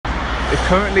It's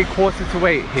currently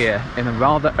 7:45 here in a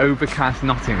rather overcast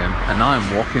Nottingham, and I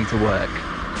am walking to work.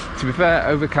 To be fair,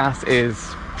 overcast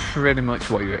is pretty much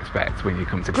what you expect when you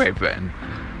come to Great Britain.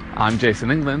 I'm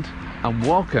Jason England, and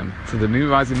welcome to the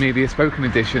New Rising Media Spoken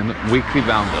Edition Weekly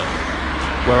Roundup,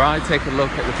 where I take a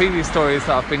look at the previous stories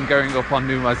that have been going up on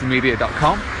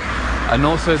newrisingmedia.com, and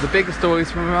also the bigger stories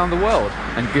from around the world,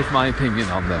 and give my opinion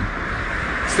on them.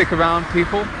 Stick around,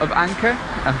 people of Anchor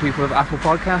and people of Apple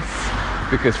Podcasts,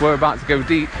 because we're about to go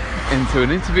deep into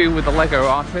an interview with a Lego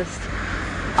artist,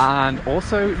 and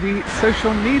also the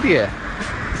social media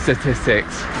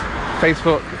statistics.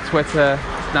 Facebook, Twitter,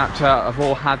 Snapchat have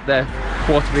all had their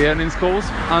quarterly earnings calls,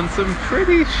 and some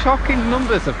pretty shocking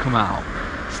numbers have come out.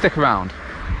 Stick around.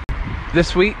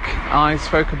 This week I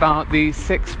spoke about the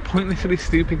 6 pointlessly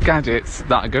stupid gadgets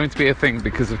that are going to be a thing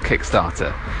because of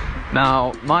Kickstarter.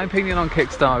 Now, my opinion on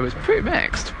Kickstarter is pretty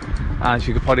mixed, as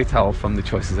you could probably tell from the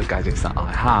choices of gadgets that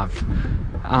I have.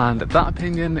 And that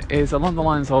opinion is along the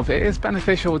lines of, it is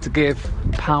beneficial to give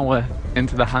power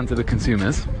into the hands of the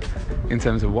consumers in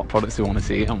terms of what products they want to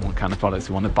see and what kind of products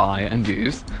they want to buy and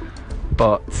use.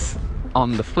 But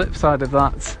on the flip side of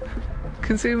that,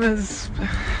 consumers,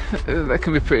 they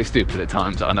can be pretty stupid at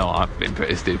times. I know I've been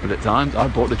pretty stupid at times. I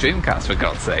bought the Dreamcast, for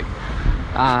God's sake.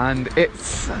 And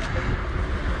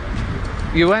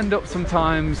you end up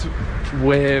sometimes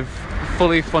with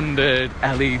fully funded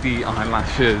LED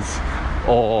eyelashes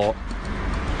or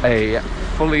a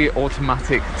fully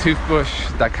automatic toothbrush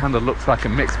that kind of looks like a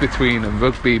mix between a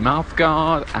rugby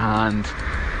mouthguard and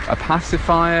a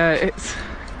pacifier. It's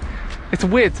a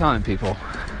weird time, people.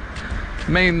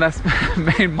 Main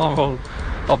moral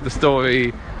of the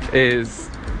story is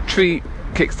treat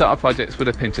Kickstarter projects with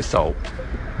a pinch of salt.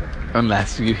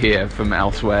 Unless you hear from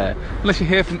elsewhere, unless you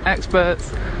hear from experts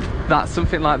that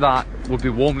something like that would be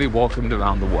warmly welcomed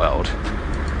around the world.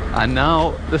 And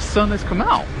now the sun has come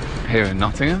out here in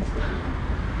Nottingham.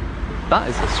 That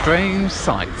is a strange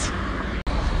sight.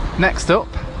 Next up,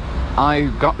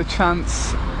 I got the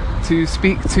chance to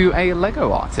speak to a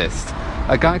Lego artist,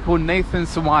 a guy called Nathan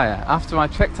Sawaya, after I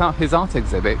checked out his art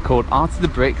exhibit called Art of the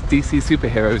Brick DC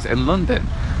Superheroes in London,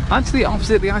 actually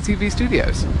opposite the ITV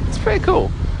studios. It's pretty cool.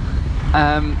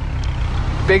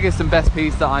 Biggest and best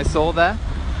piece that I saw there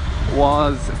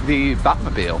was the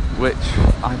Batmobile, which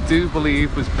I do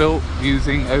believe was built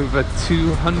using over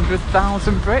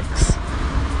 200,000 bricks.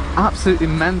 Absolutely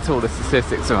mental, the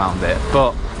statistics around it,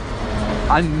 but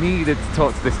I needed to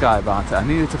talk to this guy about it. I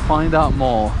needed to find out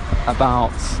more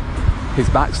about his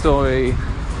backstory,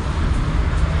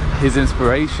 his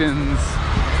inspirations,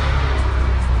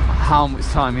 how much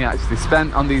time he actually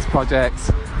spent on these projects,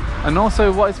 and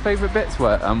also what his favourite bits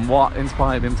were and what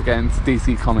inspired him to get into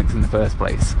DC Comics in the first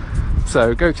place.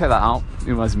 So go check that out,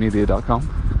 newrisingmedia.com.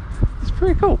 It's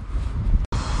pretty cool.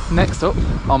 Next up,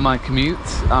 on my commute,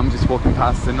 I'm just walking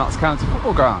past the Notts County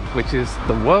Football Ground, which is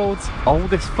the world's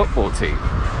oldest football team.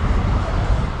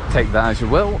 Take that as you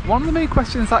will. One of the main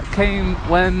questions that came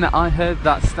when I heard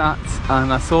that stat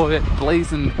and I saw it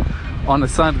blazoned on the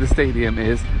side of the stadium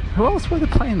is, who else were they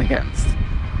playing against?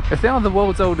 If they are the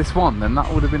world's oldest one, then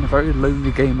that would have been a very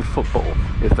lonely game of football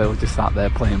if they were just sat there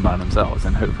playing by themselves,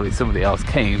 and hopefully somebody else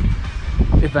came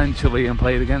eventually and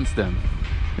played against them.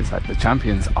 It's like the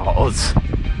champions are us,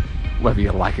 whether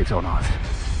you like it or not.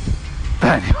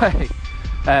 But anyway,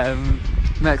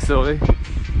 next story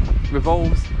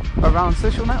revolves around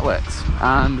social networks,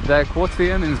 and their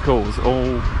quarterly earnings calls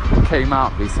all came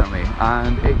out recently,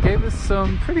 and it gave us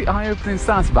some pretty eye-opening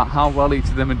stats about how well each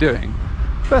of them are doing.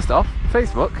 First off,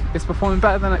 Facebook is performing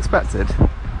better than expected.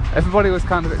 Everybody was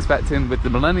kind of expecting, with the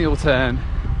millennial turn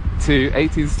to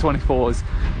 18s to 24s,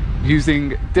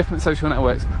 using different social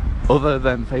networks other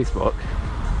than Facebook,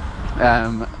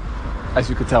 as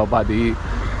you could tell by the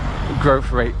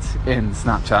growth rate in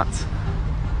Snapchat.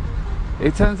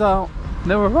 It turns out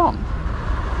they were wrong.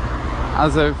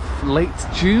 As of late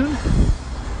June,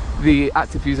 the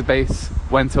active user base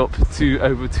went up to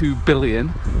over 2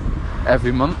 billion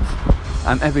every month,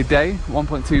 and every day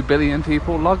 1.2 billion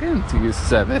people log in to use the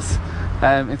service.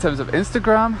 In terms of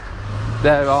Instagram,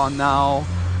 there are now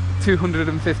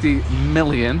 250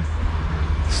 million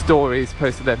stories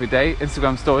posted every day.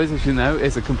 Instagram stories, as you know,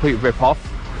 is a complete rip-off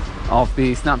of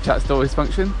the Snapchat stories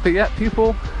function, but yet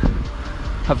people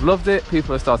have loved it,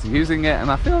 people have started using it, and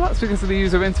I feel that's because of the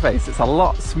user interface. It's a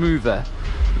lot smoother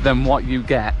than what you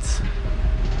get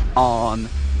on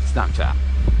Snapchat.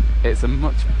 It's a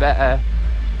much better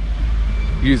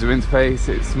user interface,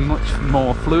 it's much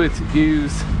more fluid to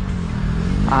use,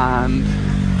 and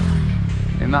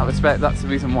in that respect, that's the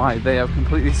reason why they have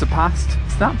completely surpassed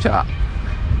Snapchat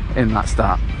in that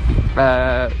stat.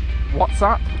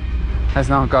 WhatsApp has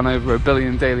now gone over 1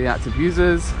 billion daily active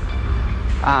users,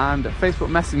 and Facebook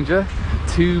Messenger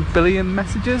 2 billion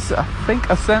messages I think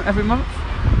are sent every month.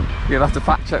 You'll have to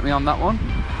fact check me on that one,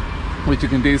 which you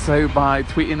can do so by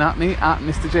tweeting at me at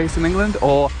Mr. Jason England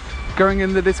or going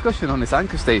in the discussion on this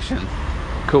Anchor station.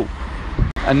 Cool.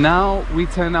 And now we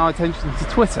turn our attention to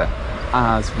Twitter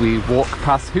as we walk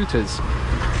past Hooters.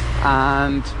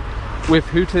 And with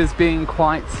Hooters being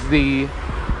quite the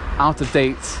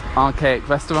out-of-date, archaic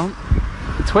restaurant,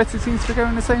 Twitter seems to be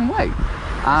going the same way,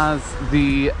 as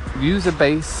the user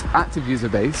base, active user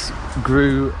base,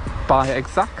 grew by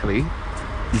exactly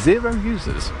 0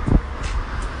 users.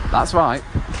 That's right,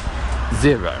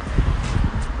 0.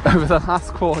 Over the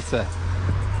last quarter,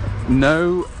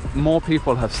 no more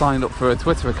people have signed up for a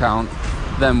Twitter account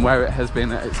than where it has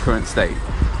been at its current state.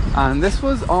 And this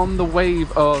was on the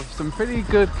wave of some pretty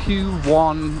good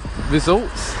Q1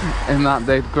 results, in that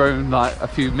they'd grown like a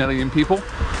few million people,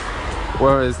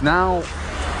 whereas now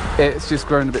it's just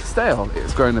grown a bit stale,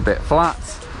 it's grown a bit flat,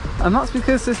 and that's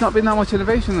because there's not been that much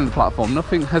innovation in the platform.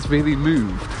 Nothing has really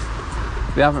moved.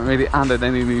 They haven't really added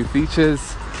any new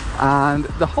features, and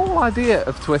the whole idea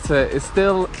of Twitter is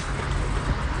still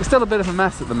a bit of a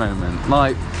mess at the moment.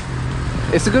 Like,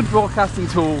 it's a good broadcasting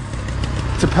tool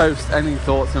to post any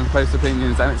thoughts and post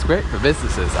opinions, and it's great for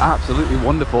businesses, absolutely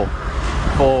wonderful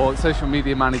for social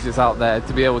media managers out there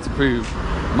to be able to prove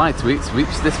my tweets reach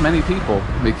this many people,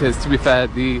 because to be fair,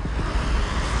 the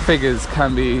figures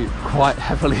can be quite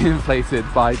heavily inflated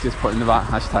by just putting the right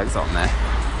hashtags on there.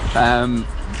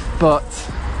 But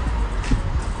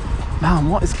man,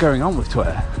 what is going on with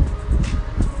Twitter?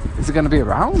 Is it going to be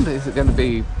around? Is it going to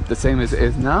be the same as it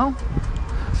is now?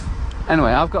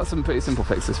 Anyway, I've got some pretty simple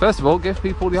fixes. First of all, give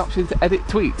people the option to edit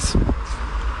tweets.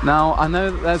 Now, I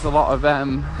know that there's a lot of,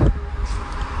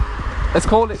 let's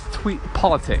call it tweet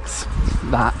politics,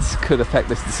 that could affect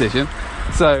this decision.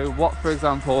 So what, for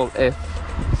example, if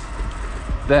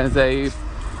there's a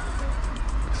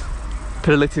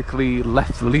politically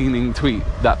left-leaning tweet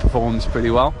that performs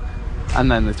pretty well, and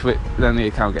then the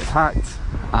account gets hacked,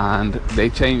 and they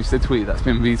change the tweet that's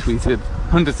been retweeted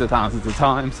hundreds of thousands of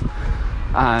times,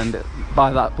 and by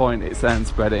that point it's then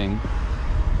spreading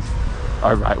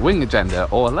a right-wing agenda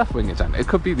or a left-wing agenda. It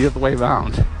could be the other way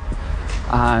around,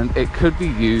 and it could be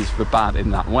used for bad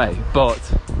in that way. But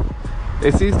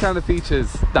it's these kind of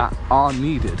features that are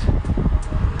needed.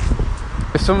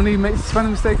 If somebody makes a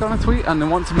spelling mistake on a tweet and they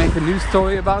want to make a news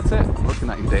story about it, looking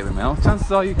at your Daily Mail, chances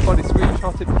are you can probably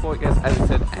screenshot it before it gets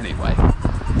edited anyway.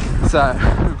 So,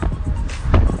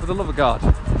 for the love of God,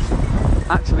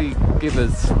 actually give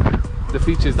us the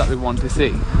features that we want to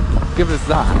see. Give us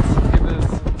that. Give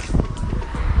us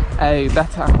a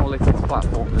better analytics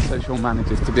platform for social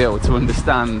managers to be able to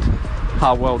understand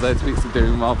how well their tweets are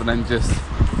doing, rather than just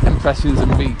impressions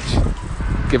and reach.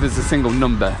 Give us a single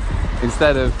number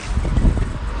instead of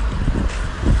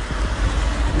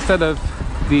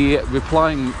the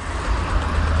replying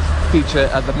feature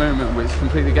at the moment, which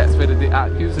completely gets rid of the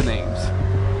 @ usernames.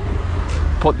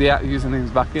 Put the @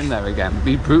 usernames back in there again.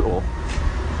 Be brutal.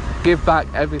 Give back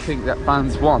everything that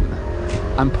fans want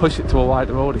and push it to a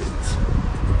wider audience.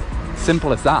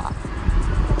 Simple as that.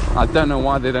 I don't know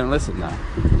why they don't listen now.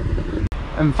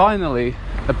 And finally,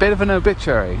 a bit of an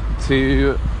obituary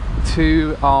to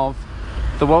two of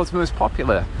the world's most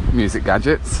popular music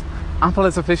gadgets. Apple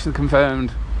has officially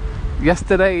confirmed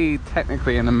yesterday,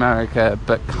 technically in America,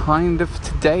 but kind of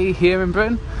today here in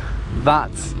Britain,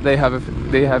 that they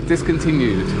have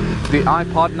discontinued the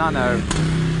iPod Nano,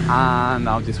 and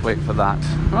I'll just wait for that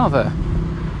rather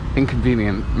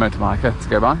inconvenient motorbike to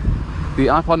go by. The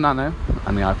iPod Nano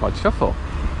and the iPod Shuffle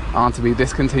are to be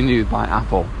discontinued by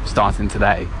Apple starting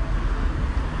today.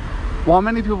 While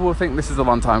many people will think this is a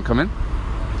long time coming,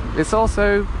 it's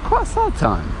also quite a sad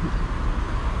time.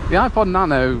 The iPod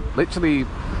Nano literally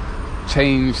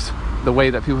changed the way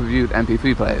that people viewed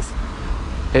MP3 players.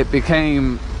 It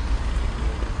became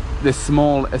this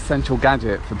small essential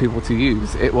gadget for people to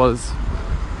use. It was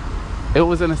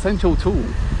an essential tool,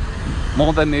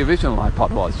 more than the original iPod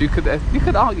was. You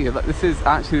could argue that this is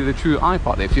actually the true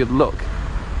iPod if you look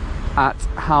at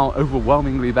how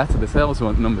overwhelmingly better the sales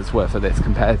numbers were for this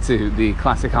compared to the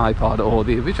classic iPod or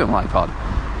the original iPod.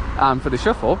 For the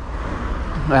Shuffle,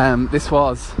 this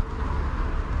was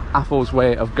Apple's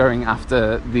way of going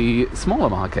after the smaller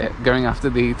market, going after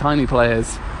the tiny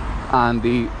players and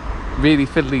the really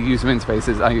fiddly user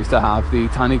interfaces. I used to have the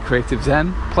tiny Creative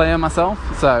Zen player myself,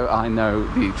 so I know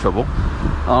the trouble.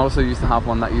 I also used to have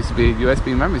one that used to be a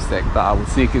USB memory stick that I would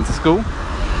sneak into school,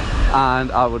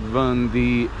 and I would run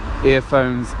the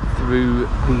earphones through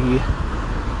the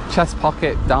chest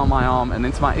pocket, down my arm and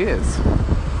into my ears.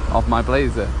 of my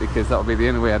blazer, because that would be the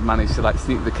only way I'd manage to like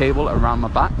sneak the cable around my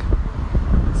back.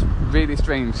 It's really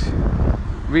strange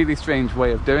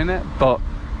way of doing it, but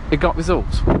it got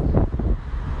results.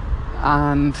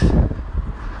 And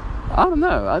I don't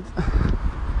know,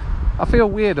 I feel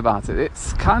weird about it.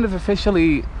 It's kind of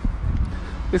officially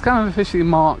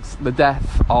marked the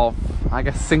death of, I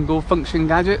guess, single function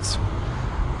gadgets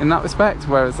in that respect,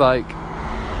 whereas like,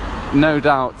 no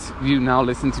doubt you now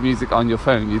listen to music on your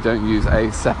phone. You don't use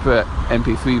a separate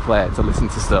MP3 player to listen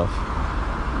to stuff.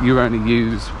 You only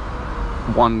use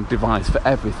one device for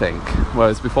everything,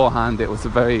 whereas beforehand it was a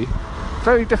very,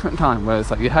 very different time,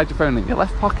 whereas like you had your phone in your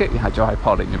left pocket, you had your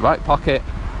iPod in your right pocket,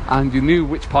 and you knew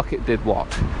which pocket did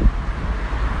what.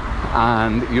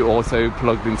 And you also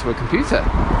plugged into a computer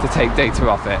to take data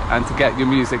off it and to get your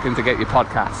music and to get your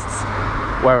podcasts.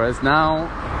 Whereas now,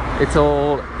 it's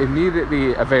all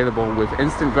immediately available with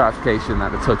instant gratification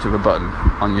at the touch of a button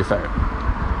on your phone.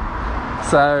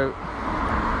 So,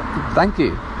 thank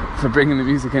you for bringing the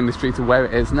music industry to where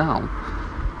it is now.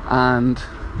 And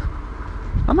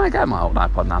I might get my old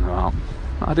iPod Nano out.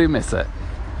 I do miss it.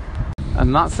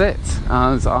 And that's it,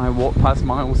 as I walk past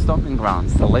my old stomping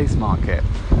grounds, the Lace Market.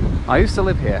 I used to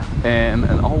live here in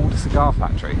an old cigar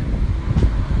factory.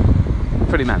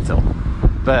 Pretty mental.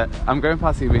 But I'm going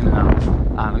past the arena now,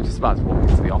 and I'm just about to walk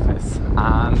into the office.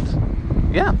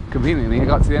 And yeah, conveniently I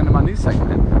got to the end of my news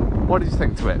segment. What did you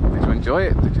think to it? Did you enjoy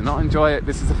it? Did you not enjoy it?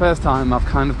 This is the first time I've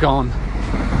kind of gone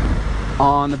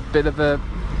on a bit of a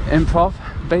improv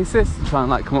basis to try and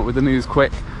like come up with the news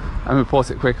quick and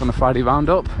report it quick on the Friday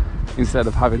roundup, instead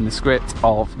of having the script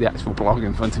of the actual blog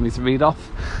in front of me to read off.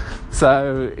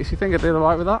 So if you think I did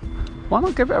alright with that, why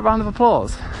not give it a round of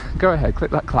applause? Go ahead,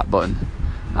 click that clap button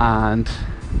and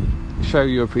show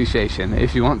your appreciation.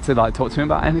 If you want to like talk to me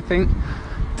about anything,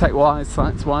 tech wise,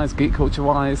 science wise, geek culture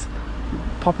wise,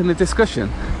 pop in the discussion.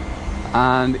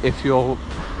 And if you're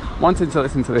wanting to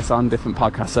listen to this on different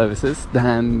podcast services,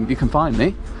 then you can find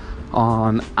me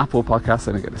on Apple Podcasts,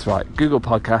 let me get this right, Google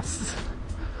Podcasts,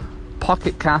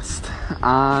 Pocket Cast,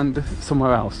 and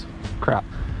somewhere else,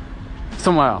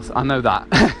 I know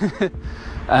that.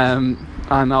 And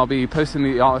I'll be posting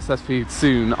the RSS feed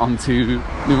soon onto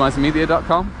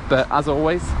newrisingmedia.com. But as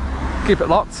always, keep it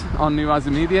locked on New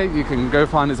Rising Media. You can go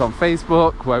find us on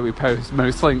Facebook, where we post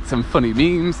most links and funny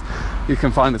memes. You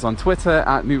can find us on Twitter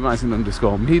at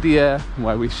newrising_media,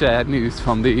 where we share news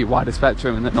from the wider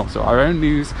spectrum and then also our own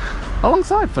news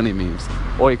alongside funny memes.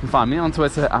 Or you can find me on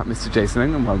Twitter at Mr. Jason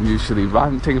England, where I'm usually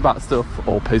ranting about stuff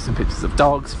or posting pictures of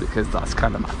dogs, because that's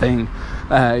kind of my thing.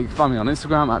 You can find me on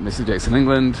Instagram at Mr. Jason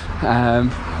England,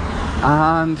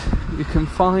 and you can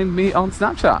find me on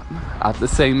Snapchat at the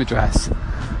same address.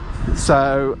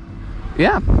 So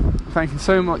yeah, thank you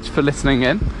so much for listening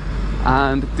in,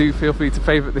 and do feel free to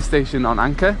favourite this station on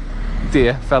Anchor,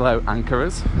 dear fellow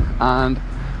anchorers. And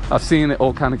I've seen it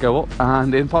all kind of go up,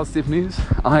 and in positive news,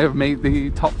 I have made the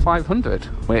top 500,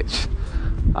 which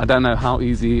I don't know how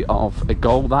easy of a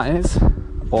goal that is,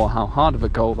 or how hard of a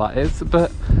goal that is,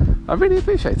 but I really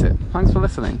appreciate it. Thanks for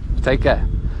listening. Take care.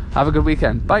 Have a good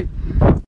weekend. Bye.